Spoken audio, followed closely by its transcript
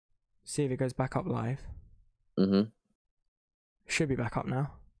See if it goes back up live. Mm-hmm. Should be back up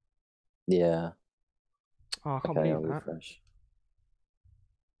now. Yeah. Oh, I can't Okay, believe I'll that. refresh.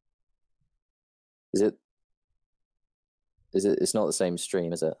 Is it? It's not the same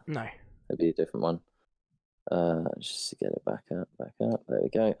stream, is it? No. It'd be a different one. Just to get it back up. There we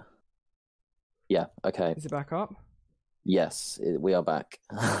go. Yeah. Okay. Is it back up? Yes, we are back.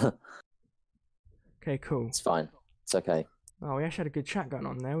 Okay, cool. It's fine. It's okay. Oh, we actually had a good chat going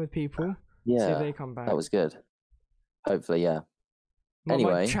on there with people. Yeah. See if they come back. That was good. Hopefully, yeah. My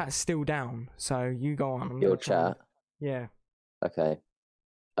Anyway, chat's still down, so you go on. your chat. Yeah. Okay.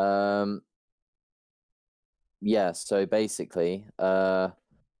 Yeah. So basically, in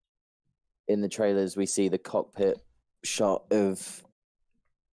the trailers, we see the cockpit shot of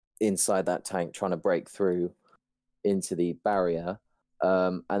inside that tank trying to break through into the barrier.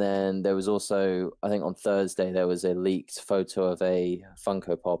 And then there was also, I think on Thursday, there was a leaked photo of a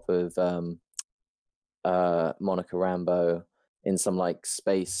Funko Pop of Monica Rambeau in some like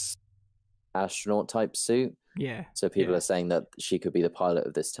space astronaut type suit. Yeah. So people are saying that she could be the pilot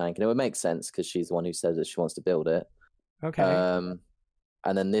of this tank, and it would make sense because she's the one who says that she wants to build it. Okay.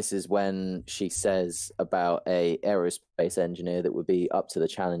 And then this is when she says about a aerospace engineer that would be up to the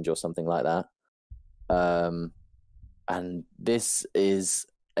challenge or something like that. And this is,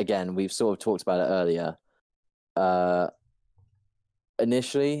 again, we've sort of talked about it earlier.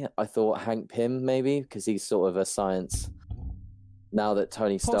 Initially, I thought Hank Pym maybe, because he's sort of a science. Now that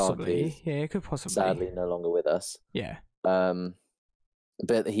Tony Stark is yeah, it could possibly sadly no longer with us. Yeah. But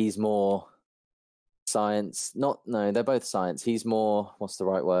he's more science. No, they're both science. He's more, what's the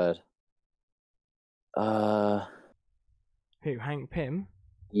right word? Who, Hank Pym?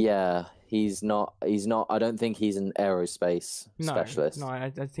 Yeah, he's not. I don't think he's an aerospace specialist. No, I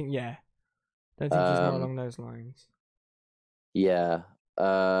think, yeah. I don't think he's more along those lines. Yeah.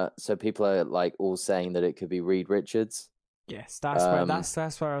 So people are like all saying that it could be Reed Richards. Yes,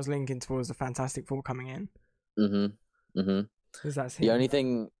 that's where I was linking towards the Fantastic Four coming in. Because that's him. The only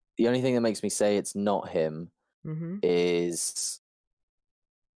thing that makes me say it's not him is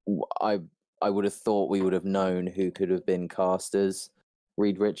I would have thought we would have known who could have been cast as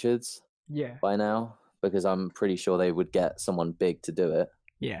Reed Richards. Yeah. By now, because I'm pretty sure they would get someone big to do it.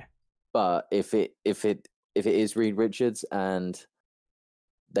 Yeah. But if it is Reed Richards and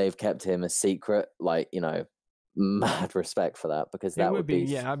they've kept him a secret, like, you know, mad respect for that, because that would be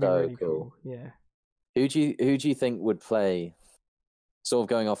that'd be so really cool. Yeah. Who do you think would play? Sort of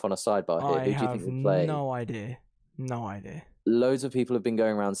going off on a sidebar here. Who do you think would play? No idea. No idea. Loads of people have been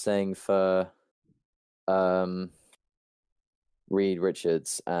going around saying for Reed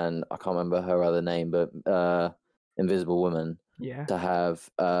Richards, and I can't remember her other name, but Invisible Woman. Yeah. To have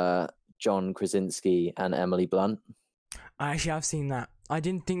John Krasinski and Emily Blunt. I've seen that. I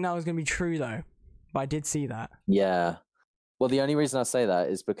didn't think that was going to be true though, but I did see that. Yeah. Well, the only reason I say that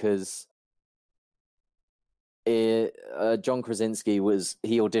is because John Krasinski he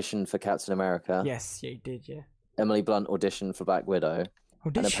auditioned for Captain America. Yes, yeah, he did. Yeah. Emily Blunt auditioned for Black Widow. Oh,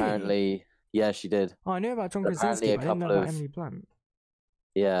 did she? Apparently, yeah, she did. Oh, I knew about John Krasinski, but I didn't know about Emily Blunt.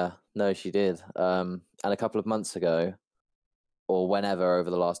 Yeah, no, she did. And a couple of months ago, or whenever over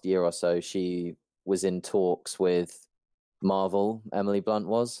the last year or so, she was in talks with Marvel. Emily Blunt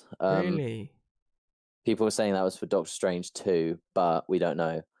was. Really? People were saying that was for Doctor Strange 2, but we don't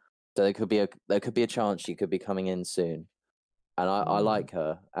know. So there could be a chance she could be coming in soon. And I like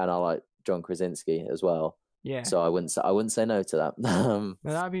her, and I like John Krasinski as well. Yeah. So I wouldn't say no to that. No,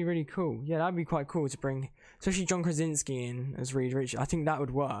 that'd be really cool. Yeah, that'd be quite cool to bring, especially John Krasinski in as Reed Richards. I think that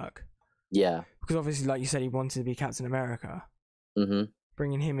would work. Yeah. Because obviously, like you said, he wanted to be Captain America.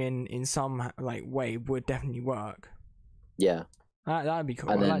 Bringing him in some like way would definitely work. Yeah. That'd be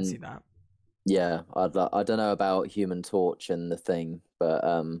cool. I'd like to see that. Yeah, I don't know about Human Torch and the Thing, but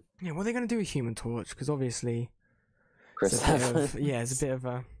yeah, what are they gonna do with Human Torch? Because obviously, Chris Evans. It's a bit of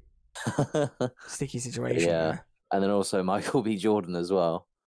a sticky situation. Yeah, there. And then also Michael B. Jordan as well.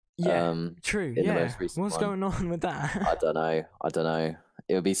 Yeah, true. In yeah, the most recent what's going on with that? I don't know.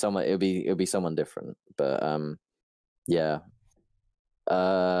 It would be someone different, but yeah.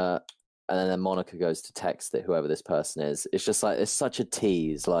 And then Monica goes to text it, whoever this person is. It's just like, it's such a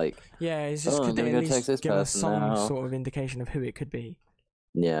tease. Like, yeah, it's just could they at least give us some sort of indication of who it could be.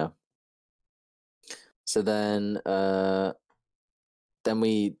 Yeah. So then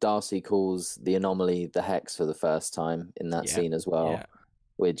Darcy calls the anomaly the Hex for the first time in that scene as well,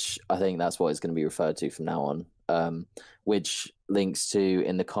 which I think that's what it's going to be referred to from now on, which links to,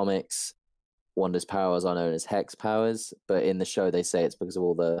 in the comics, Wanda's powers are known as Hex powers, but in the show they say it's because of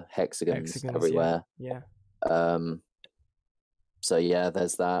all the hexagons everywhere. Yeah. So yeah,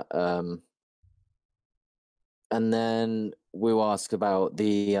 there's that. And then we'll ask about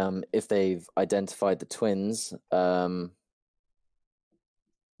the if they've identified the twins. But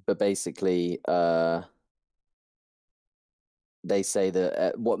basically, they say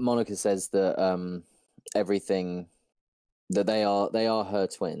that what Monica says that everything that they are her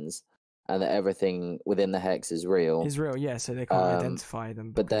twins, and that everything within the hex is real. Is real, yeah. So they can't identify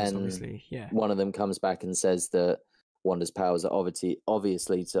them. But then, obviously, yeah, one of them comes back and says that Wanda's powers are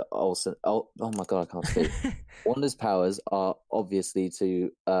obviously to also. Oh my god, I can't speak. Wanda's powers are obviously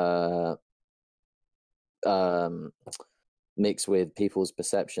to mix with people's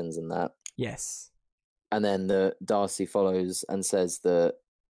perceptions and that. Yes. And then the Darcy follows and says that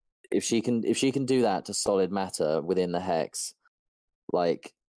if she can do that to solid matter within the hex,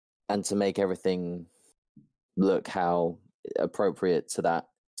 like, and to make everything look how appropriate to that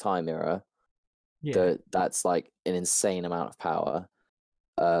time era, that's like an insane amount of power.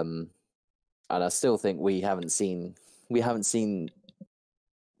 And I still think we haven't seen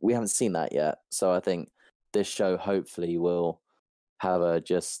that yet. So I think this show hopefully will have her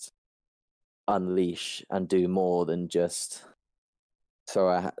just unleash and do more than just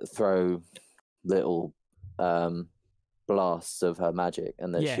throw little blasts of her magic,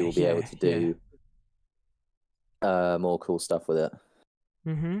 and that she will be able to do more cool stuff with it.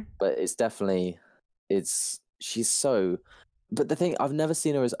 Mm-hmm. But it's definitely she's so. But the thing, I've never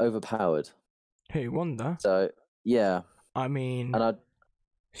seen her as overpowered. Who, Wanda? So yeah, I mean, and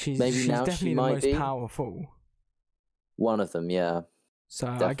she's now definitely she the might most be powerful. One of them, yeah. So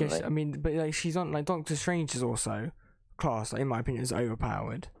definitely. I guess, I mean, but like she's on, like, Doctor Strange is also classed, like, in my opinion, is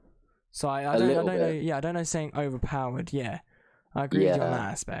overpowered. So I don't know. Yeah, I don't know saying overpowered. Yeah, I agree with you on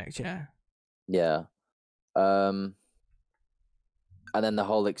that aspect. Yeah. Yeah. And then the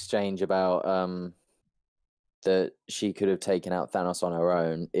whole exchange about that she could have taken out Thanos on her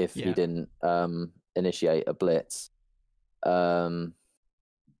own if he didn't initiate a blitz. And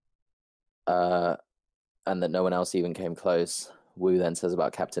that no one else even came close. Wu then says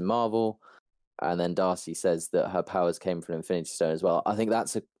about Captain Marvel, and then Darcy says that her powers came from Infinity Stone as well. I think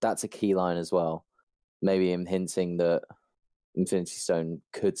that's a key line as well. Maybe him hinting that Infinity Stone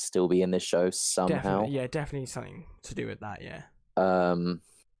could still be in this show somehow. Definitely something to do with that. Yeah.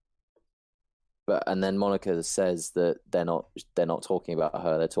 But and then Monica says that they're not talking about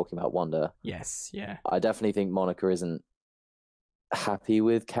her. They're talking about Wanda. Yes. Yeah. I definitely think Monica isn't happy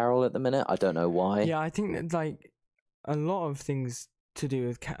with Carol at the minute. I don't know why. Yeah, I think that, like, a lot of things to do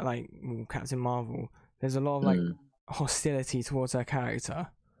with Captain Marvel, there's a lot of like hostility towards her character.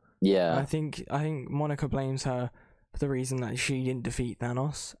 Yeah. I think Monica blames her for the reason that she didn't defeat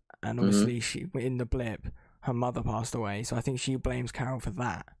Thanos, and obviously she, in the blip, her mother passed away, so I think she blames Carol for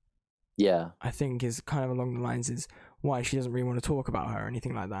that. Yeah. I think is kind of along the lines is why she doesn't really want to talk about her or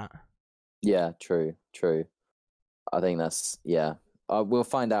anything like that. Yeah, true. I think that's, yeah. We'll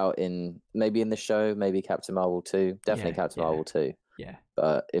find out maybe in the show, maybe Captain Marvel 2. Definitely Captain Marvel 2. Yeah.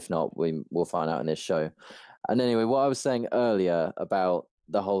 But if not, we'll find out in this show. And anyway, what I was saying earlier about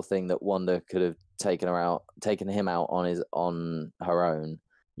the whole thing that Wanda could have taken him out on her own.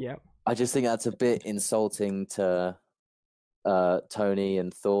 Yeah. I just think that's a bit insulting to Tony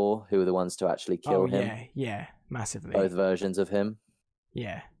and Thor, who are the ones to actually kill him. Yeah, massively. Both versions of him.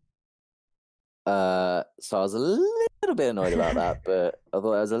 Yeah. So I was a little bit annoyed about that, but I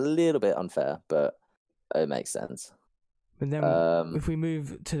thought it was a little bit unfair, but it makes sense. But then if we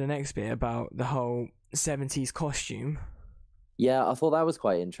move to the next bit about the whole 70s costume. Yeah, I thought that was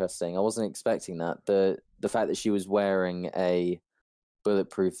quite interesting. I wasn't expecting that. The fact that she was wearing a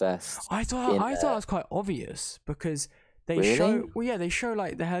bulletproof vest. I thought it was quite obvious because they show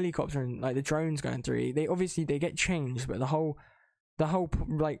like the helicopter and like the drones going through. They get changed, but the whole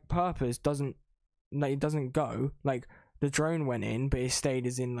like purpose doesn't go. Like the drone went in, but it stayed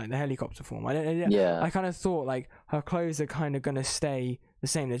as in like the helicopter form. I kind of thought like her clothes are kind of gonna stay the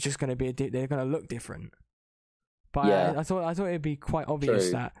same. They're just gonna be they're gonna look different. But I thought it'd be quite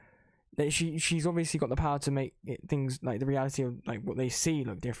obvious that she's obviously got the power to make things like the reality of like what they see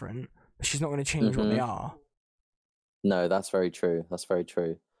look different, but she's not going to change what they are. No, that's very true. Well,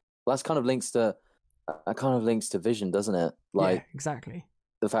 that kind of links to Vision, doesn't it? Like, yeah, exactly.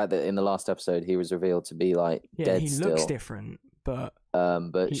 The fact that in the last episode he was revealed to be like dead still. He looks different, but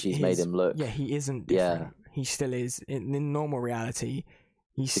she's made him look. Yeah, he isn't different. Yeah. He still is in normal reality.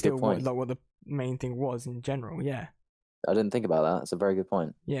 He's still what the main thing was in general. Yeah, I didn't think about that. That's a very good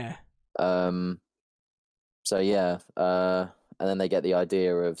point. Yeah. So yeah, and then they get the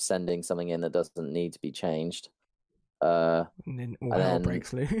idea of sending something in that doesn't need to be changed. And then all hell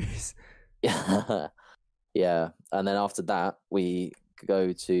breaks loose. Yeah. Yeah, and then after that, we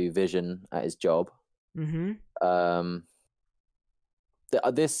go to Vision at his job. Mm-hmm.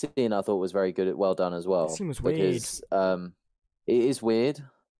 This scene I thought was very good, well done as well. This scene was because it is weird,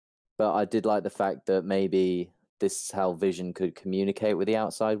 but I did like the fact that maybe this is how Vision could communicate with the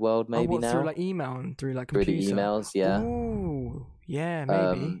outside world. Maybe now through like email and through like through computer. the emails, yeah. Ooh, yeah,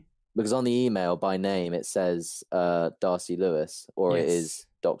 maybe. Because on the email by name it says Darcy Lewis, or it is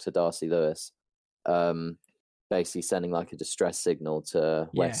Dr. Darcy Lewis. Basically sending like a distress signal to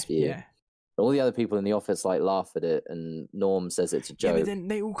Westview. Yeah. All the other people in the office like laugh at it, and Norm says it's a joke. Yeah, but then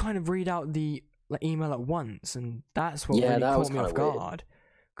they all kind of read out the like email at once, and that's what really caught me off guard.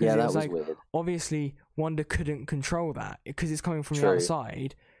 Yeah, that was like, weird. Obviously, Wanda couldn't control that because it's coming from the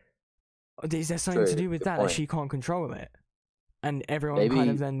outside. Is there something to do with that she can't control it? And everyone kind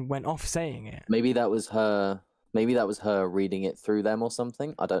of then went off saying it. Maybe that was her. Maybe that was her reading it through them or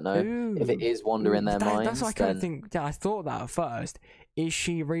something. I don't know. Ooh, if it is Wanda in their minds, that's what I kind of think. Yeah, I thought that at first. Is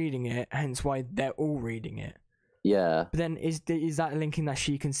she reading it? Hence why they're all reading it. Yeah. But then is that linking that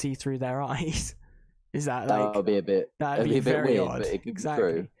she can see through their eyes? Is that that would be a bit? That'd be very weird, odd. But it could be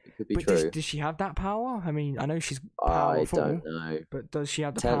true. It could be true. Does she have that power? I mean, I know she's powerful. I don't know. But does she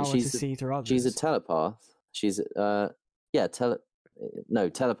have the power to see through others? She's a telepath. She's telepath.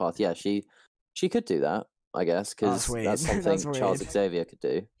 Yeah, she could do that. I guess because that's something Charles Xavier could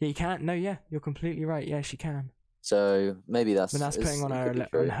do. Yeah, he can. No, yeah, you're completely right. Yeah, she can. So maybe that's. But that's putting on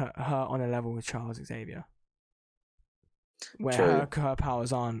her on a level with Charles Xavier, where her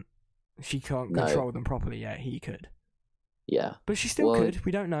powers aren't. She can't control them properly. Yeah, he could. Yeah, but she still could.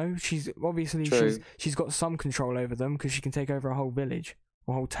 We don't know. She's obviously she's got some control over them because she can take over a whole village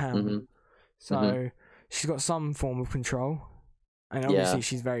or whole town. Mm-hmm. So she's got some form of control, and obviously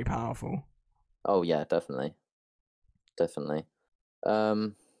she's very powerful. Oh yeah, definitely.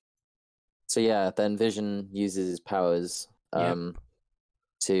 So yeah, then Vision uses his powers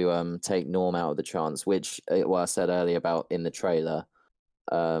to take Norm out of the trance, which I said earlier about in the trailer,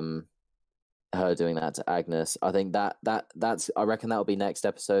 her doing that to Agnes. I think that's I reckon that'll be next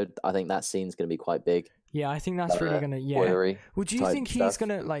episode. I think that scene's gonna be quite big. Yeah, I think that's really gonna Well, do you think he's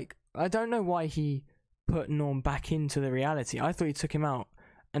gonna like? I don't know why he put Norm back into the reality. I thought he took him out,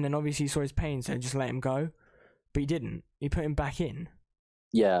 and then obviously he saw his pain, so just let him go. But he didn't. He put him back in.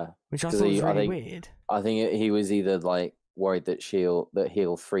 Yeah, which I thought was really weird. I think he was either like worried that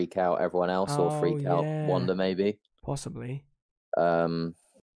he'll freak out everyone else or freak out Wanda, maybe. Possibly.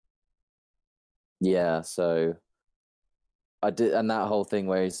 Yeah, so I did, and that whole thing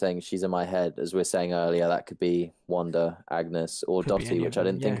where he's saying she's in my head, as we were saying earlier, that could be Wanda, Agnes, or Dottie, which I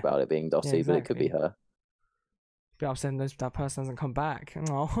didn't think about it being Dottie, but it could be her. But I'm saying that person hasn't come back.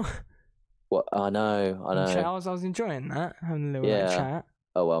 Oh. What? I know. I was enjoying that, having a little chat.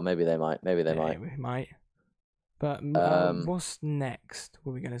 Oh well, maybe they might. We might. But what's next?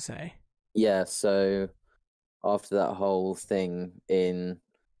 What are we gonna say? Yeah. So after that whole thing in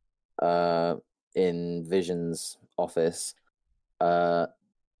Vision's office,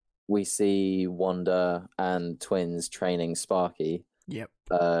 we see Wanda and twins training Sparky. Yep.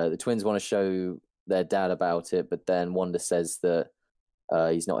 The twins want to show their dad about it, but then Wanda says that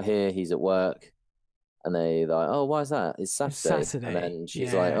he's not here, he's at work. And they're like, oh, why is that? It's Saturday. And then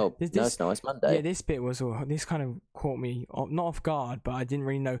she's like, oh, no, it's not, it's Monday. Yeah, this bit was, this kind of caught me, not off guard, but I didn't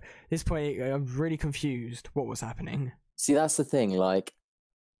really know. This point, I was really confused what was happening. See, that's the thing. Like,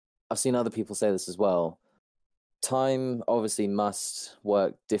 I've seen other people say this as well. Time obviously must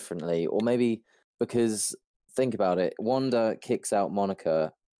work differently. Or maybe because, think about it, Wanda kicks out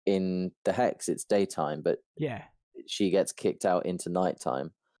Monica in the Hex, it's daytime, but she gets kicked out into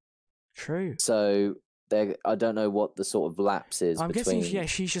nighttime. True. So I don't know what the sort of lapse is. I'm guessing,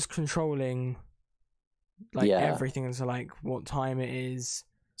 she's just controlling everything into like what time it is.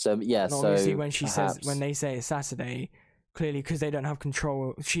 So obviously when they say it's Saturday, clearly because they don't have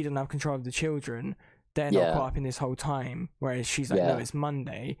control, she doesn't have control of the children. They're not caught up in this whole time. Whereas she's like, no, it's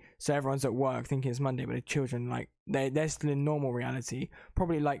Monday. So everyone's at work thinking it's Monday, but the children they're still in normal reality.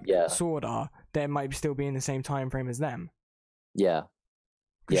 Probably like Sword are. They might still be in the same time frame as them. Yeah.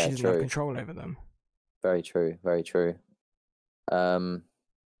 Because she doesn't have control over them. Very true. Very true.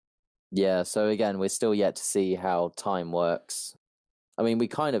 Yeah. So again, we're still yet to see how time works. I mean, we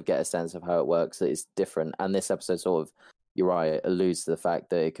kind of get a sense of how it works. That it's different, and this episode sort of, you're right, alludes to the fact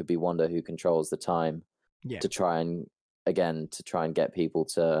that it could be Wanda who controls the time to try and get people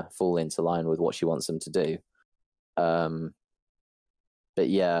to fall into line with what she wants them to do. But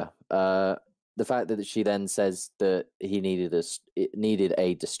yeah, the fact that she then says that it needed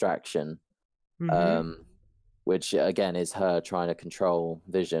a distraction, which again is her trying to control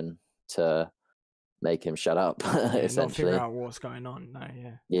Vision to make him shut up. Yeah, essentially, not figure out what's going on. No,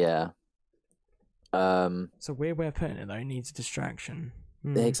 yeah. Yeah. It's a weird way of putting it, though. It needs a distraction.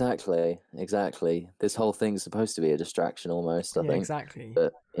 Exactly. This whole thing's supposed to be a distraction, almost. I think. Exactly.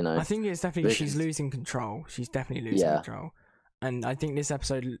 But you know, I think it's definitely she's losing control. She's definitely losing control, and I think this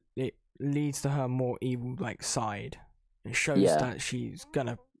episode it leads to her more evil like side. It shows that she's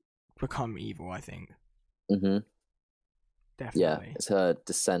gonna become evil. I think. Definitely. Yeah, it's her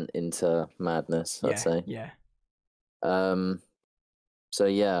descent into madness. I'd say. Yeah. So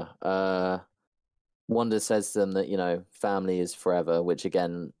yeah. Wanda says to them that family is forever, which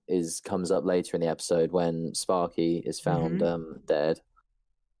again comes up later in the episode when Sparky is found dead.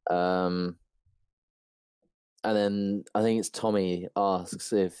 And then I think it's Tommy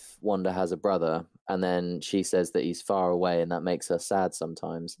asks if Wanda has a brother, and then she says that he's far away, and that makes her sad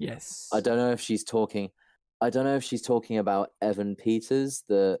sometimes. Yes. I don't know if she's talking about Evan Peters,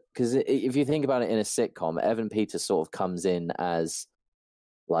 because if you think about it in a sitcom, Evan Peters sort of comes in as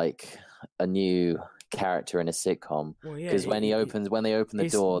like a new character in a sitcom, because when they open the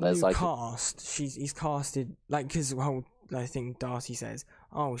door, there's like he's casted like, because I think Darcy says,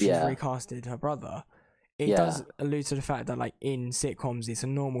 oh, she's recasted her brother. It does allude to the fact that like in sitcoms it's a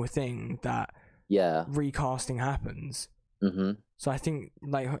normal thing that recasting happens. So I think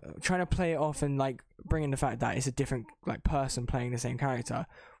like trying to play it off and like bring in the fact that it's a different like person playing the same character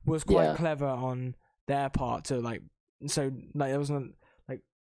was quite clever on their part to like, so like there wasn't like,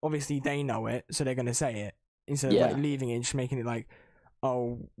 obviously they know it, so they're gonna say it instead of like leaving it and just making it like,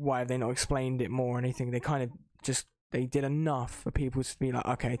 oh, why have they not explained it more or anything. They kind of just they did enough for people to be like,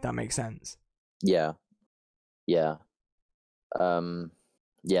 okay, that makes sense. Yeah,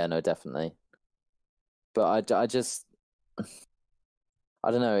 no, definitely. But I just I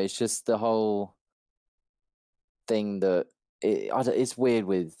don't know, it's just the whole thing that it's weird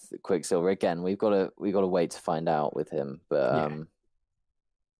with Quicksilver. Again, we've got to wait to find out with him, but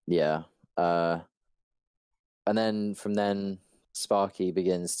and then from then Sparky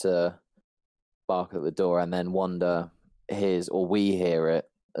begins to bark at the door, and then Wanda hears, or we hear it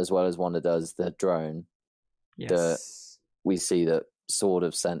as well as Wanda does, the drone that we see that Sword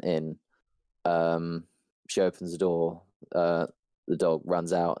have sent in. She opens the door, the dog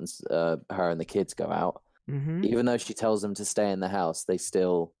runs out, and her and the kids go out. Even though she tells them to stay in the house, they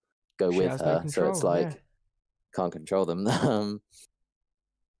still go with her. So it's like can't control them.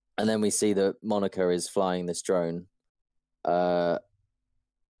 And then we see that Monica is flying this drone. Another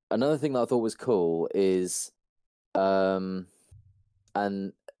thing that I thought was cool is, and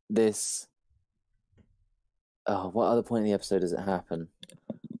this. Oh, what other point in the episode does it happen?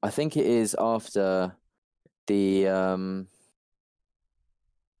 I think it is after the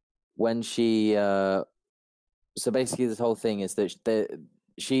when she. So basically, this whole thing is that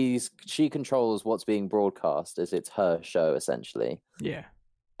she controls what's being broadcast, as it's her show essentially. Yeah.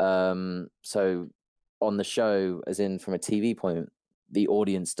 So on the show, as in from a TV point, the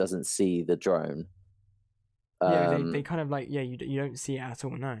audience doesn't see the drone. They kind of like you don't see it at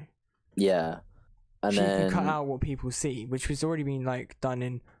all. No. Yeah. And she then can cut out what people see, which has already been like done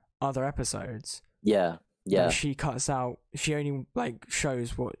in other episodes. Yeah. Like, she cuts out. She only like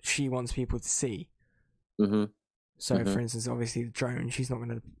shows what she wants people to see. So, for instance, obviously the drone, she's not going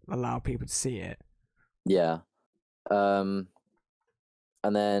to allow people to see it. Yeah. And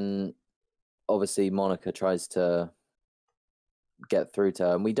then obviously Monica tries to get through to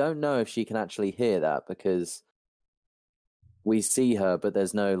her, and we don't know if she can actually hear that, because we see her, but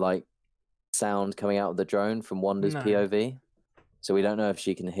there's no like sound coming out of the drone from Wanda's POV. So we don't know if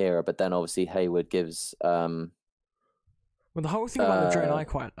she can hear her, but then obviously Hayward gives... Well, the whole thing about the drone I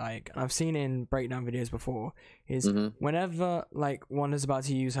quite like, and I've seen in breakdown videos before, is whenever like Wanda's about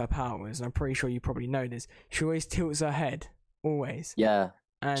to use her powers, and I'm pretty sure you probably know this, she always tilts her head, always. Yeah,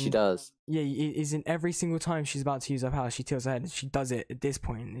 and she does. Yeah, it is in every single time she's about to use her power, she tilts her head, and she does it at this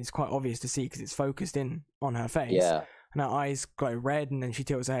point, and it's quite obvious to see because it's focused in on her face. Yeah. And her eyes glow red, and then she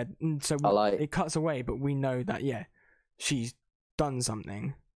tilts her head, and so it cuts away, but we know that, she's done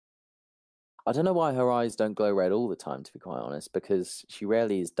something. I don't know why her eyes don't glow red all the time, to be quite honest, because she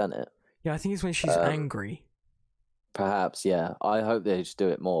rarely has done it. Yeah, I think it's when she's angry. Perhaps, yeah. I hope they just do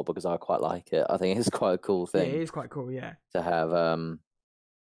it more, because I quite like it. I think it's quite a cool thing. Yeah, it is quite cool, yeah. To have, so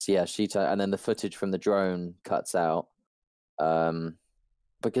yeah, and then the footage from the drone cuts out,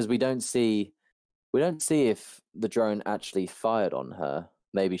 because we don't see if the drone actually fired on her.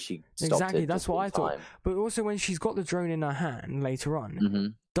 Maybe she stopped exactly. It that's what I thought. But also, when she's got the drone in her hand later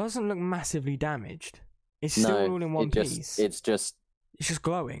on, doesn't look massively damaged. It's still all in one piece. It's just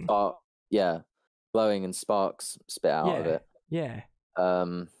glowing. Glowing, and sparks spit out of it. Yeah.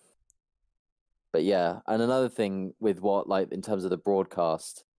 But yeah, and another thing with what, like, in terms of the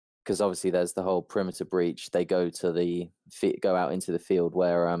broadcast, because obviously there's the whole perimeter breach. They go out into the field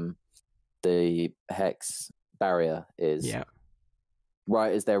where the hex barrier is. Yeah.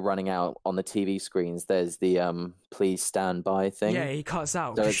 Right as they're running out on the TV screens, there's the please stand by thing. Yeah, he cuts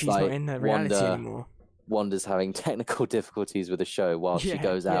out So because it's she's like not in the reality anymore. Wanda's having technical difficulties with the show while she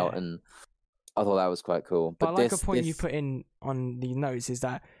goes out, and I thought that was quite cool. But like a point you put in on the notes is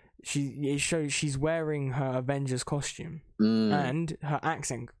that it shows she's wearing her Avengers costume and her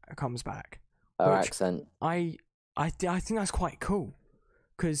accent comes back. Her accent. I think that's quite cool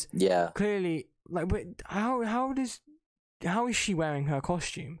because clearly, like, how is she wearing her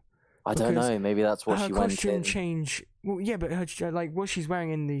costume? I don't know. Maybe that's what she went in. Her costume change. Well, yeah, but like what she's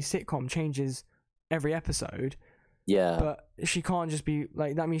wearing in the sitcom changes every episode. Yeah. But she can't just be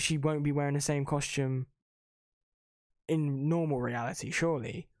like that. Means she won't be wearing the same costume in normal reality,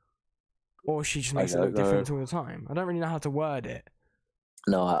 surely. Or she just makes it look different all the time. I don't really know how to word it.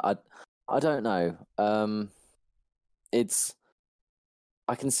 No, I don't know.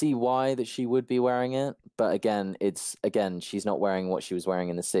 I can see why that she would be wearing it, but again, she's not wearing what she was wearing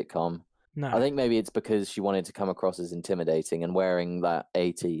in the sitcom. No. I think maybe it's because she wanted to come across as intimidating, and wearing that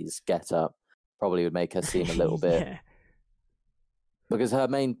 80s get-up probably would make her seem a little bit... Yeah. Because her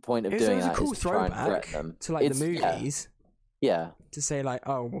main point of doing that is to try and threaten them. To like the movies. Yeah. To say like,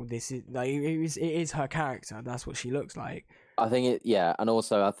 oh, well, this is like it is her character. That's what she looks like. I think and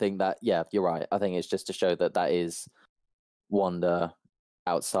also I think that you're right. I think it's just to show that is Wanda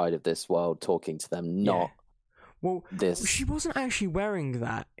outside of this world talking to them, not this. She wasn't actually wearing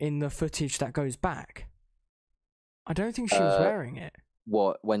that in the footage that goes back. I don't think she was wearing it.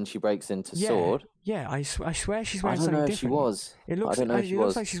 What, when she breaks into Sword? Yeah, I swear she's wearing something different. I don't know if she was. It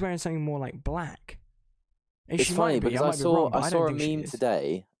looks like she's wearing something more like black. It's funny because I saw a meme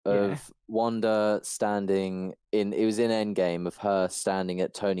today of Wanda standing in. It was in Endgame of her standing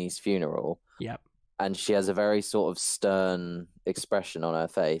at Tony's funeral. Yep. And she has a very sort of stern expression on her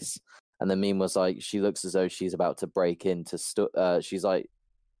face. And the meme was like, she looks as though she's about to break into. She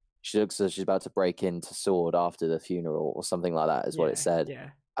looks as though she's about to break into Sword after the funeral, or something like that, is what it said. Yeah.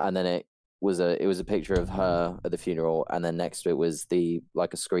 And then it was a picture of her at the funeral, and then next to it was a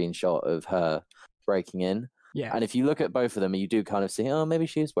screenshot of her breaking in. Yeah. And if you look at both of them, you do kind of see, oh, maybe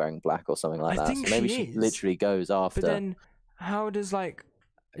she is wearing black or something like that. Think so maybe she literally goes after. But then, how does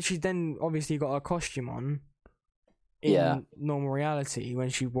she's then obviously got her costume on in normal reality when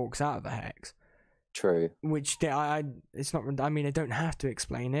she walks out of the hex. True. Which it's not. I mean, I don't have to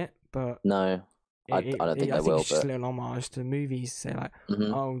explain it, but no, I don't think I will. It's just a little homage to movies. Say like,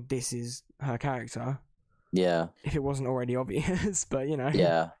 oh, this is her character. Yeah. If it wasn't already obvious, but you know.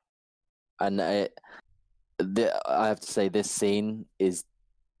 Yeah. And I have to say, this scene is.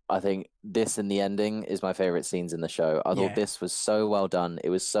 I think this and the ending is my favorite scenes in the show. I thought this was so well done. It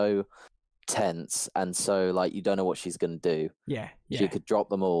was so tense and so like you don't know what she's gonna do. Yeah. She could drop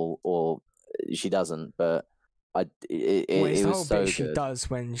them all, or she doesn't. But it was the whole so bit good. she does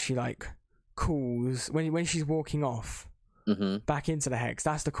when she calls when she's walking off back into the hex.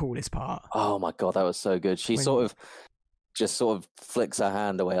 That's the coolest part. Oh my god, that was so good. She sort of flicks her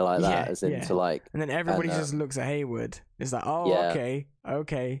hand away like that, as into like, and then everybody just looks at Hayward. It's like, oh,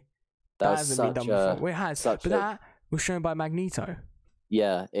 okay. That hasn't been done before. Well, it has, but that was shown by Magneto.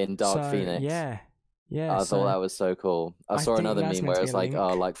 Yeah, in Dark Phoenix. Yeah. I thought that was so cool. I saw another meme where it's like,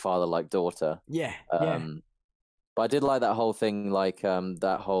 oh, like father, like daughter. Yeah. But I did like that whole thing, like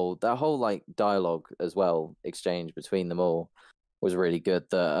that whole like dialogue as well, exchange between them all was really good.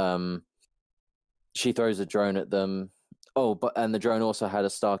 That she throws a drone at them. Oh, and the drone also had a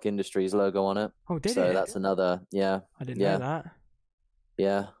Stark Industries logo on it. Oh, did it? So that's another, I didn't know that.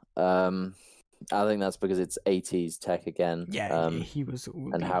 Yeah. I think that's because it's 80s tech again. Yeah, he was.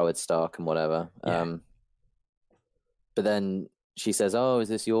 And Howard Stark and whatever. Yeah. But then she says, oh, is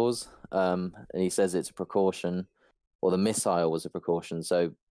this yours? And he says it's a precaution, or the missile was a precaution.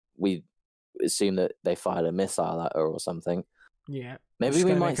 So we assume that they fired a missile at her or something. Yeah. Maybe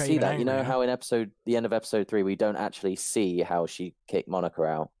we might see that. You know how in the end of episode 3, we don't actually see how she kicked Monica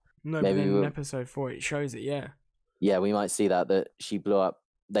out. No, maybe in episode 4 it shows it. Yeah. Yeah, we might see that she blew up.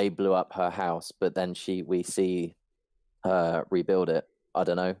 They blew up her house, but then we see her rebuild it. I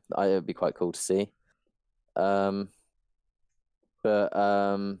don't know. It would be quite cool to see. But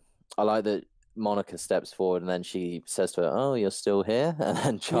I like that Monica steps forward and then she says to her, "Oh, you're still here," and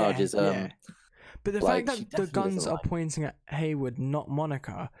then charges. But the fact that the guns are pointing at Hayward, not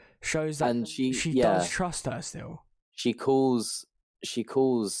Monica, shows that she does trust her still. She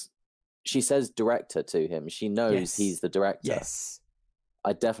says director to him. She knows he's the director. Yes.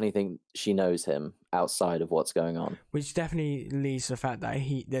 I definitely think she knows him outside of what's going on. Which definitely leads to the fact that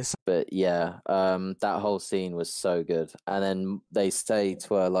there's. But yeah, that whole scene was so good. And then they say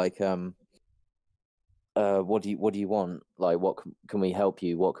to her like, what do you want? Like, what can we help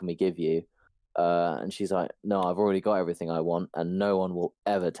you? What can we give you? And she's like, no, I've already got everything I want, and no one will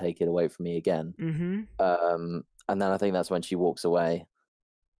ever take it away from me again. And then I think that's when she walks away.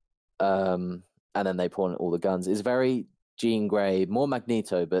 And then they point all the guns. It's very Jean Grey, more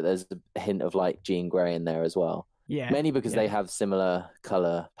Magneto, but there's a hint of like Jean Grey in there as well. Yeah. Mainly because they have similar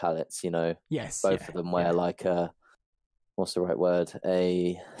color palettes, you know. Yes. Both of them wear like what's the right word?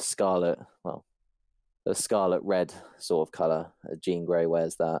 A scarlet red sort of color. Jean Grey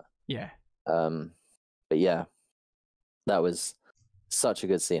wears that. Yeah. But yeah, that was such a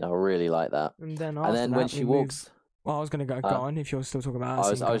good scene. I really like that. And then when she walks. Well, I was gonna go on if you're still talking about.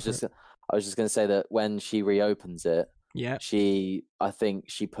 I was just gonna say that when she reopens it, yeah, I think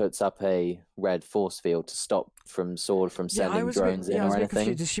she puts up a red force field to stop SWORD from sending drones in or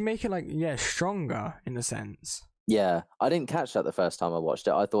anything. Does she make it like stronger in a sense? Yeah, I didn't catch that the first time I watched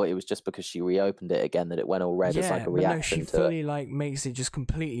it. I thought it was just because she reopened it again that it went all red as like a reaction to it. She fully like makes it just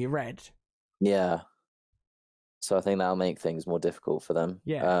completely red. Yeah. So I think that'll make things more difficult for them.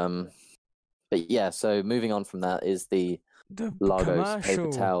 Yeah. But yeah, so moving on from that is the Lagos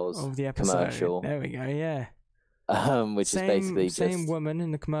paper towels of the episode. Commercial. There we go. Yeah. Which is basically just same woman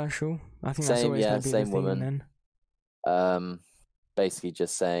in the commercial. I think that's always going to be same the woman. Then. Basically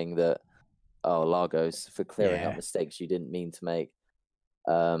just saying that, Lagos, for clearing up mistakes you didn't mean to make.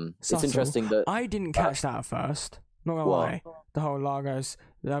 It's interesting that I didn't catch that at first. Not gonna lie, the whole Lagos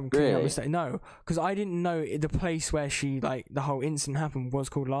clearing up mistake. No, because I didn't know the place where she like the whole incident happened was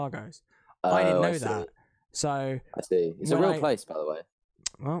called Lagos. I didn't know that. So I see. It's a real place, by the way.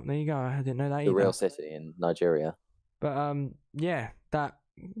 Well, there you go. I didn't know that either. The real city in Nigeria. But that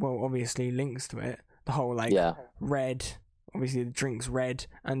obviously links to it. The whole red. Obviously, the drink's red,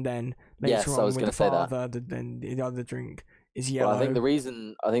 and then later on with the father, then the other drink is yellow. Well, I think the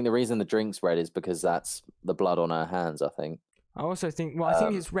reason the drink's red is because that's the blood on her hands. I think. I also think. Well, I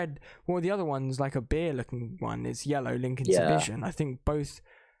think it's red. Well, the other one's like a beer-looking one. Is yellow, linking to Vision. I think both.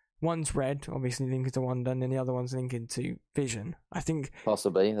 One's red, obviously linking to Wanda, and then the other one's linking to Vision. I think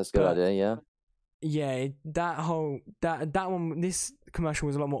possibly that's a good idea. Yeah. Yeah, that one. This commercial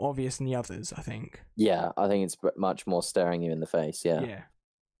was a lot more obvious than the others. I think. Yeah, I think it's much more staring you in the face. Yeah. Yeah.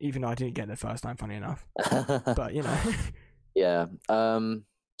 Even though I didn't get it the first time, funny enough. But you know. Yeah.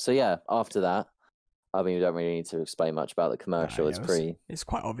 So yeah, after that, I mean, we don't really need to explain much about the commercial. It's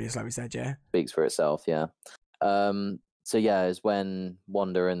quite obvious, like we said. Yeah. Speaks for itself. Yeah. So yeah, is when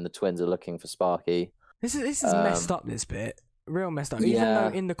Wanda and the twins are looking for Sparky. This is messed up. This bit, real messed up. Even though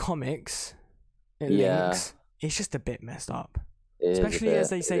in the comics, it links. It's just a bit messed up. Especially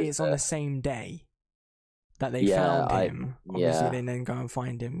as they say it's on the same day that they found him. Obviously, they then go and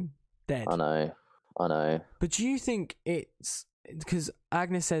find him dead. I know. But do you think it's because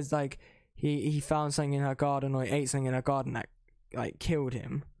Agnes says like he found something in her garden or he ate something in her garden that like killed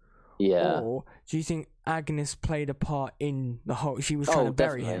him? Yeah. Or do you think Agnes played a part in the whole? She was trying to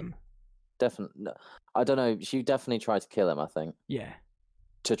bury him. Definitely. I don't know. She definitely tried to kill him. I think. Yeah.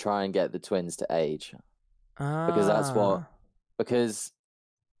 To try and get the twins to age. Because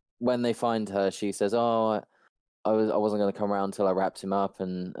when they find her, she says, "Oh, I wasn't going to come around until I wrapped him up,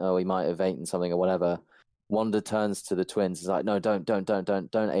 and he might have eaten something or whatever." Wanda turns to the twins, and is like, "No,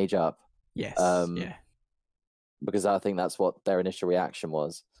 don't age up." Yes. Yeah. Because I think that's what their initial reaction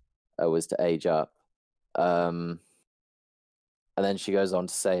was to age up. And then she goes on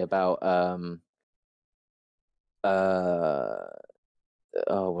to say about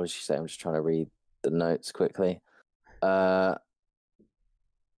what did she say? I'm just trying to read the notes quickly. So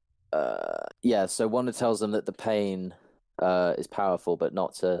Wanda tells them that the pain is powerful, but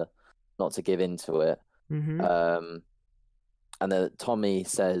not to give into it. Mm-hmm. And then Tommy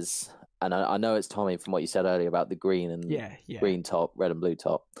says, and I know it's Tommy from what you said earlier about the green and green top, red and blue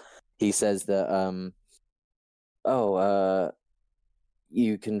top. He says that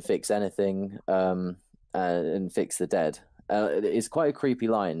you can fix anything and fix the dead. It's quite a creepy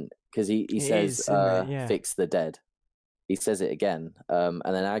line because he says fix the dead. He says it again, and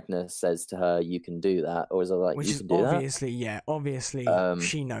then Agnes says to her, "You can do that," or is it like, which you is can do obviously, that? Obviously,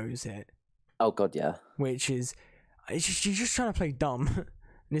 she knows it. Oh God, yeah. Which is, she's just trying to play dumb, and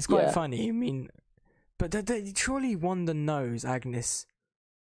it's quite funny. I mean, but surely Wanda knows Agnes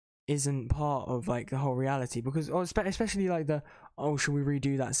isn't part of like the whole reality because, especially like should we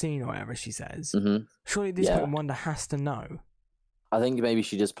redo that scene or whatever she says? Mm-hmm. Surely at this point Wanda has to know. I think maybe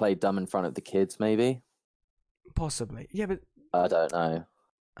she just played dumb in front of the kids, maybe. Possibly, yeah, but I don't know.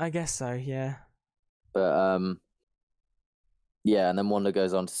 I guess so, yeah. But yeah, and then Wanda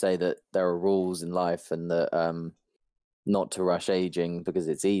goes on to say that there are rules in life and that not to rush aging because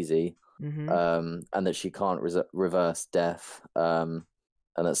it's easy, and that she can't reverse death, and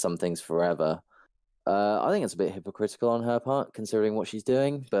that some things forever. I think it's a bit hypocritical on her part, considering what she's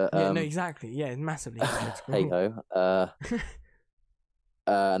doing. But yeah, no, exactly. Yeah, massively hypocritical. Hey ho.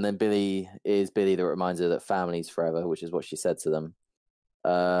 And then Billy that reminds her that family's forever, which is what she said to them.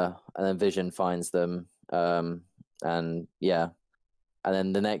 And then Vision finds them. And yeah. And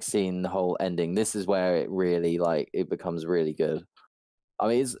then the next scene, the whole ending. This is where it really it becomes really good. I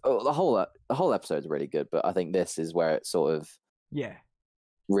mean, the whole episode's really good, but I think this is where it sort of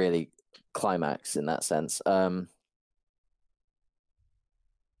really climax in that sense.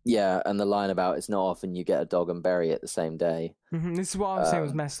 Yeah, and the line about it's not often you get a dog and bury it the same day. This is what I was saying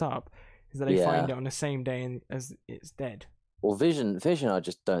was messed up, is that they find it on the same day and as it's dead. Well, Vision, I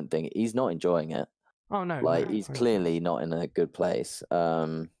just don't think he's not enjoying it. Oh no, he's clearly not in a good place.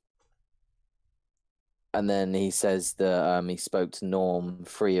 And then he says that he spoke to Norm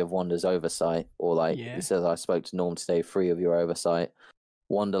free of Wanda's oversight, or he says, "I spoke to Norm today, free of your oversight."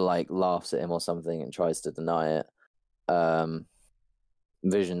 Wanda laughs at him or something and tries to deny it.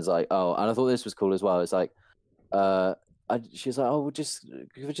 Vision's like, oh, and I thought this was cool as well. It's like, she's like, oh, we'll just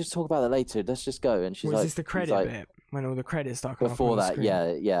talk about that later. Let's just go. And she's was this the credit bit when all the credits start coming before that?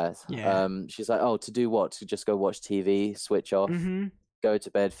 Yeah. She's like, oh, to do what? To just go watch TV, switch off, go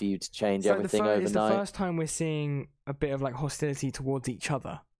to bed for you to change everything overnight. It's the first time we're seeing a bit of hostility towards each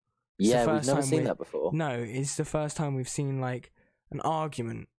other. We've never seen that before. No, it's the first time we've seen an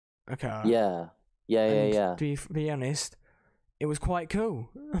argument occur. Yeah. To be honest, it was quite cool.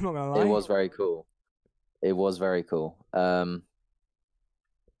 I'm not gonna lie. It was very cool. Not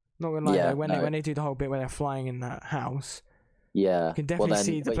gonna lie though, when they do the whole bit where they're flying in that house, you can definitely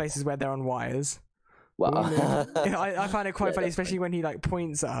see the places where they're on wires. Well, I find it quite funny, especially when he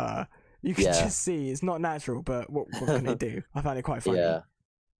points at her. You can just see it's not natural, but what can they do? I find it quite funny. Yeah,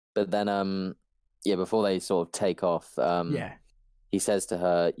 but then before they sort of take off, he says to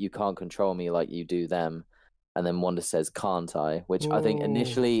her, "You can't control me like you do them." And then Wanda says, "Can't I?" Which I think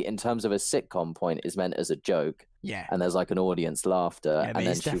initially, in terms of a sitcom point, is meant as a joke. Yeah. And there's an audience laughter, and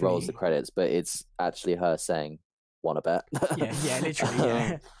then she rolls the credits, but it's actually her saying, "Wanna bet?" yeah,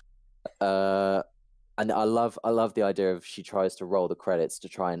 literally. Yeah. And I love the idea of she tries to roll the credits to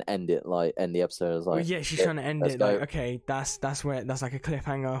try and end it, end the episode as she's trying to end it okay, that's where that's a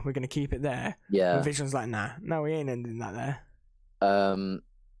cliffhanger. We're gonna keep it there. Yeah. And Vision's like, nah, no, we ain't ending that there.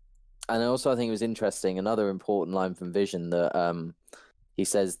 And also, I think it was interesting. Another important line from Vision that he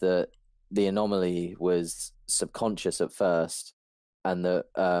says that the anomaly was subconscious at first, and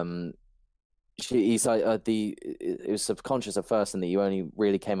that he's like it was subconscious at first, and that you only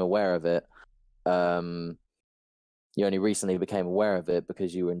really came aware of it. You only recently became aware of it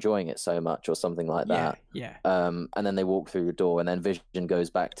because you were enjoying it so much, or something like that. Yeah. And then they walk through the door, and then Vision goes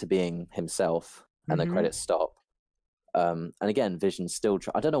back to being himself, and the credits stop. And again, Vision's still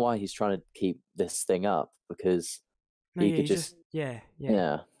I don't know why he's trying to keep this thing up, because he could just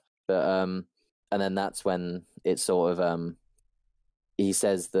but and then that's when it's sort of he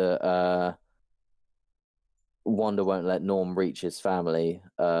says that Wanda won't let Norm reach his family,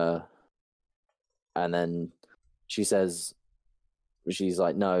 and then she's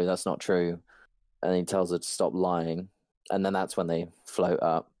like, no, that's not true, and he tells her to stop lying, and then that's when they float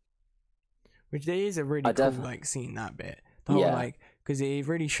up. Which there is a really cool scene, that bit. The whole because it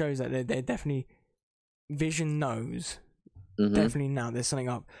really shows that they're definitely Vision knows definitely now there's something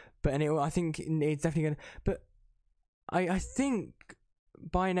up. But I think it's definitely gonna. But I think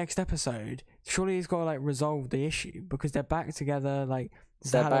by next episode, surely he's got to resolve the issue, because they're back together.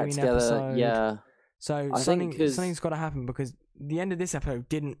 It's the Halloween episode. Yeah. So something's got to happen, because the end of this episode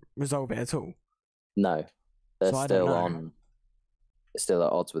didn't resolve it at all. No, they're still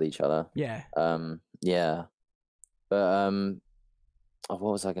at odds with each other. Yeah. Yeah. But what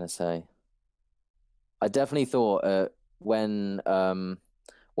was I going to say? I definitely thought when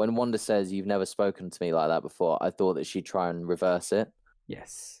Wanda says, "You've never spoken to me like that before," I thought that she'd try and reverse it.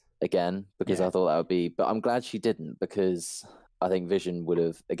 Yes. Again, because I thought that would be, but I'm glad she didn't, because I think Vision would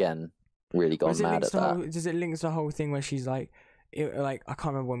have again really gone mad at that. Does it link to the whole thing where she's I can't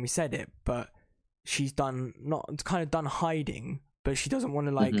remember when we said it, but she's done hiding, but she doesn't want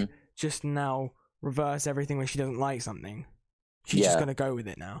to just now reverse everything when she doesn't like something. She's just gonna go with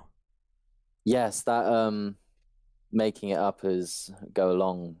it now. Yes, that making it up as go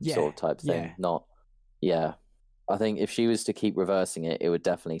along sort of type thing. Not I think if she was to keep reversing it, it would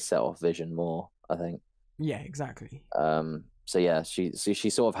definitely set off Vision more, I think. Yeah, exactly. So yeah, she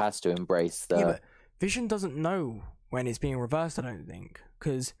sort of has to embrace the. Yeah, but Vision doesn't know when it's being reversed. I don't think,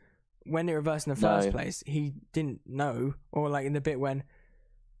 because when it reversed in the first place, he didn't know, or like in the bit when.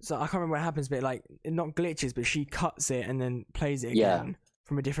 So I can't remember what happens, but like it not glitches, but she cuts it and then plays it again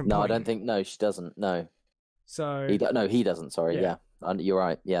from a different point. No, I don't think. No, she doesn't. No. So he doesn't. Sorry. Yeah. You're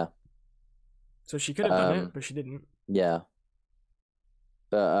right. Yeah. So she could have done it, but she didn't. Yeah.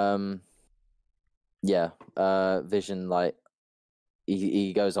 But Vision, like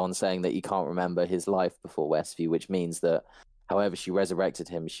he goes on saying that he can't remember his life before Westview, which means that however she resurrected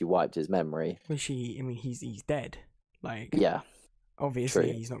him, she wiped his memory. Well, he's dead. Like, yeah. Obviously,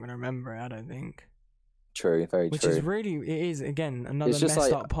 True. he's not going to remember it, I don't think. True, very Which true. Which is really, it is, again, another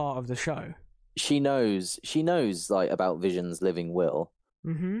messed up part of the show. She knows, like, about Vision's living will.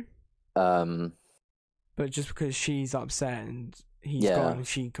 Mm-hmm. But just because she's upset and he's gone,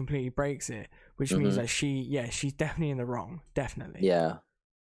 she completely breaks it, which means that she's definitely in the wrong. Definitely. Yeah.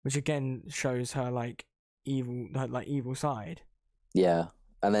 Which, again, shows her, like, evil side. Yeah.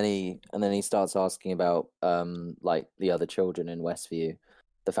 And then he starts asking about like the other children in Westview,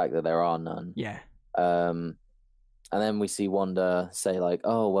 the fact that there are none. Yeah. And then we see Wanda say like,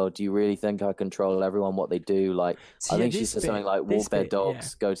 "Oh well, do you really think I control everyone what they do?" Like, I think she said something like, "Walk their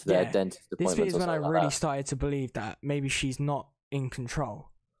dogs, go to their dentist appointments." This bit is when I really started to believe that maybe she's not in control.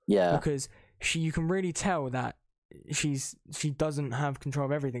 Yeah. Because you can really tell that she doesn't have control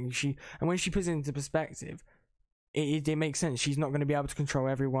of everything. And when she puts it into perspective. It makes sense. She's not going to be able to control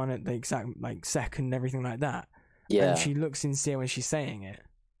everyone at the exact like second and everything like that. Yeah. And she looks sincere when she's saying it.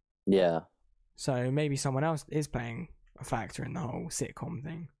 Yeah. So maybe someone else is playing a factor in the whole sitcom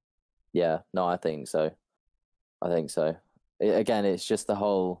thing. Yeah. No, I think so. Again, it's just the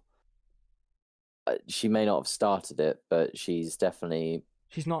whole. She may not have started it, but she's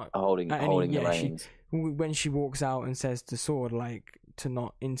not holding the reins. When she walks out and says to Sword like to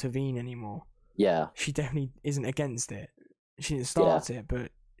not intervene anymore. Yeah. She definitely isn't against it. She didn't start it,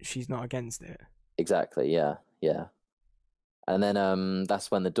 but she's not against it. Exactly, yeah. And then that's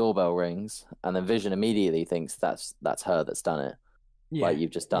when the doorbell rings, and then Vision immediately thinks that's her that's done it. Yeah. Like,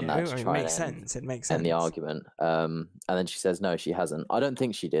 you've just done that to try and end the argument. And then she says, no, she hasn't. I don't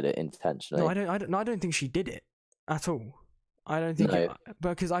think she did it intentionally. No, I don't think she did it at all. I don't think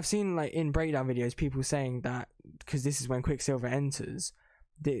because I've seen like in breakdown videos people saying that because this is when Quicksilver enters.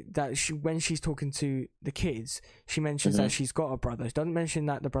 When she's talking to the kids, she mentions that she's got a brother. She doesn't mention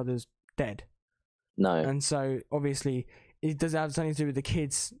that the brother's dead. No. And so, obviously, it does have something to do with the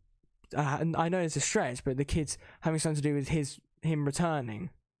kids. And I know it's a stretch, but the kids having something to do with him returning.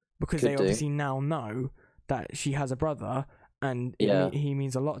 Because they obviously now know that she has a brother, and he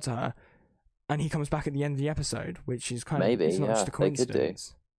means a lot to her. And he comes back at the end of the episode, which is kind of... It's not just a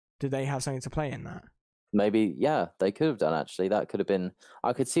coincidence. Did they have something to play in that? Maybe, yeah, they could have done, actually. That could have been...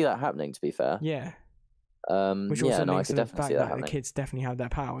 I could see that happening, to be fair. Yeah. Which also links to the fact that the kids definitely have their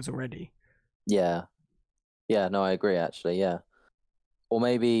powers already. Yeah. Yeah, no, I agree, actually, yeah. Or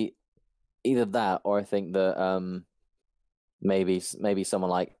maybe either that, or I think that maybe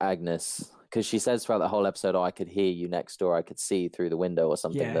someone like Agnes... Because she says throughout the whole episode, I could hear you next door, I could see through the window or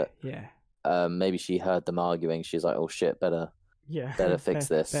something. Maybe she heard them arguing. She's like, oh, shit, better fix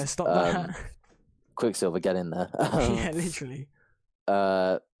this. Better stop that. Quicksilver, get in there. Yeah, literally.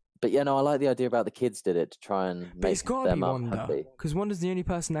 But yeah, no, I like the idea about the kids did it to try and make them it's got to be Wanda, because Wanda's the only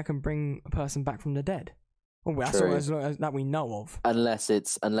person that can bring a person back from the dead. Oh, that's all that we know of. Unless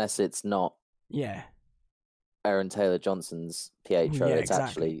it's not. Yeah. Aaron Taylor Johnson's Pietro. It's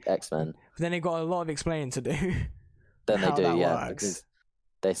actually X-Men. But then they got a lot of explaining to do. Then they do, yeah. Works.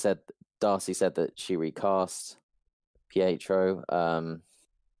 Because Darcy said that she recast Pietro.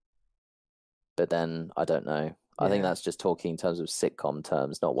 But then I don't know. I think that's just talking in terms of sitcom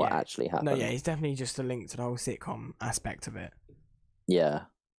terms, not what actually happened. No, yeah, it's definitely just a link to the whole sitcom aspect of it. Yeah,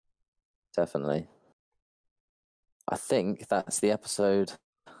 definitely. I think that's the episode.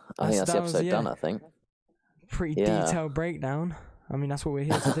 I think that's the episode done, I think. Pretty detailed breakdown. I mean, that's what we're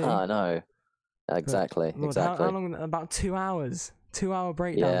here to do. I know. Exactly. Lord, exactly. How long? About 2 hours. 2 hour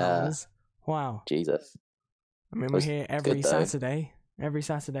breakdown. Yeah. Wow. Jesus. I mean, we're here every Saturday. Every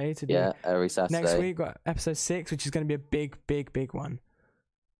Saturday to do. Yeah, every Saturday. Next week, got episode 6, which is going to be a big one.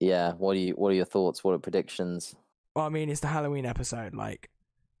 Yeah. What are your thoughts? What are predictions? Well, I mean, it's the Halloween episode. Like,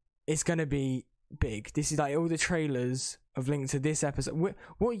 it's going to be big. This is like all the trailers have linked to this episode.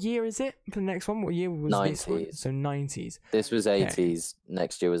 What year is it for the next one? What year was 90s. This one? So 90s. This was 80s.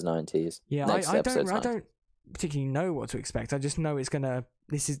 Next year was 90s. Yeah, I don't particularly know what to expect. I just know that's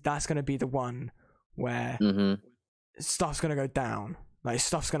gonna be the one where stuff's gonna go down. Like,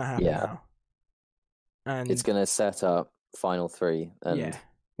 stuff's gonna happen now. And it's gonna set up final three. And yeah.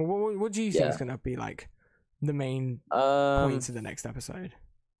 Well, what do you think is going to be like the main points of the next episode?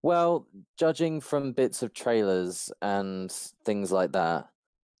 Well, judging from bits of trailers and things like that,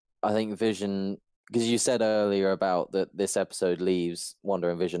 I think Vision, because you said earlier about that this episode leaves Wanda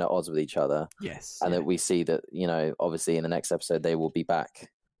and Vision at odds with each other. Yes. And that we see that, obviously in the next episode they will be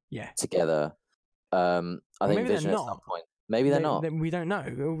back together. I think Vision at some point. Maybe they're not. We don't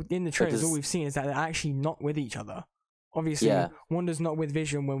know. In the trailers, all we've seen is that they're actually not with each other. Obviously, Wanda's not with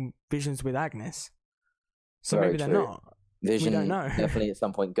Vision when Vision's with Agnes. So maybe they're not. Vision we don't know. Definitely at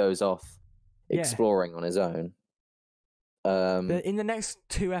some point goes off exploring on his own. But in the next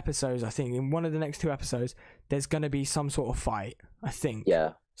 2 episodes, I think, in one of the next 2 episodes, there's going to be some sort of fight, I think.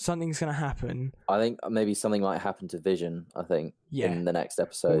 Yeah. Something's going to happen. I think maybe something might happen to Vision, in the next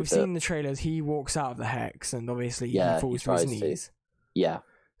episode. Well, we've seen in the trailers, he walks out of the hex, and obviously he falls to his knees. Yeah.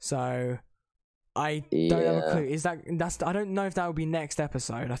 So, I don't have a clue. I don't know if that will be next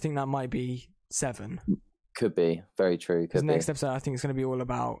episode. I think that might be 7. Could be. Very true. Because next episode, I think it's going to be all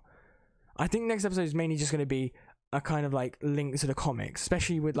about... I think next episode is mainly just going to be a kind of like link to the comics,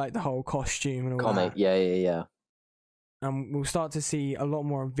 especially with like the whole costume and all that. Yeah. And we'll start to see a lot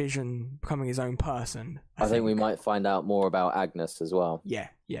more of Vision becoming his own person. I think we might find out more about Agnes as well. Yeah.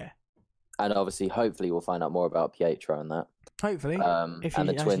 And obviously, hopefully, we'll find out more about Pietro and that. Hopefully. If and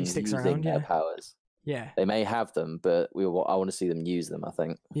the twins sticks using their powers. Yeah. They may have them, but I want to see them use them, I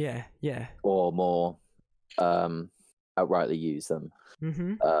think. Yeah. Or more outrightly use them.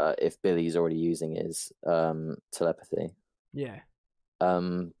 Mm-hmm. If Billy's already using his telepathy. Yeah.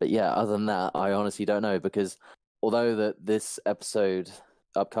 But yeah, other than that, I honestly don't know, because although this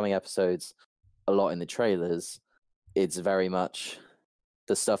upcoming episodes, a lot in the trailers, it's very much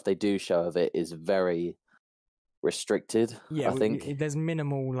the stuff they do show of it is very restricted. Yeah, I think there's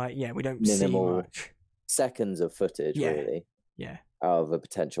minimal, we don't see much seconds of footage, really. Yeah. Out of a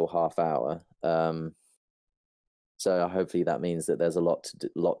potential half hour. So hopefully that means that there's a lot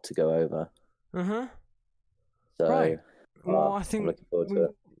to go over. So, right. Well, I think I'm looking forward to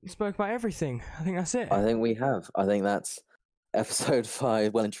it. We spoke about everything. I think that's it. I think we have. I think that's episode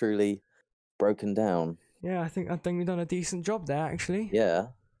 5, well and truly broken down. Yeah, I think we've done a decent job there, actually. Yeah.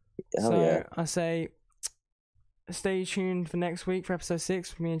 So I say, stay tuned for next week for episode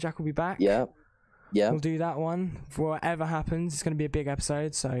 6. Me and Jack will be back. Yeah. We'll do that one. For whatever happens, it's going to be a big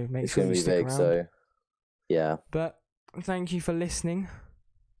episode, so make sure you stick around. So yeah. But thank you for listening.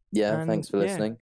 Yeah, thanks for listening.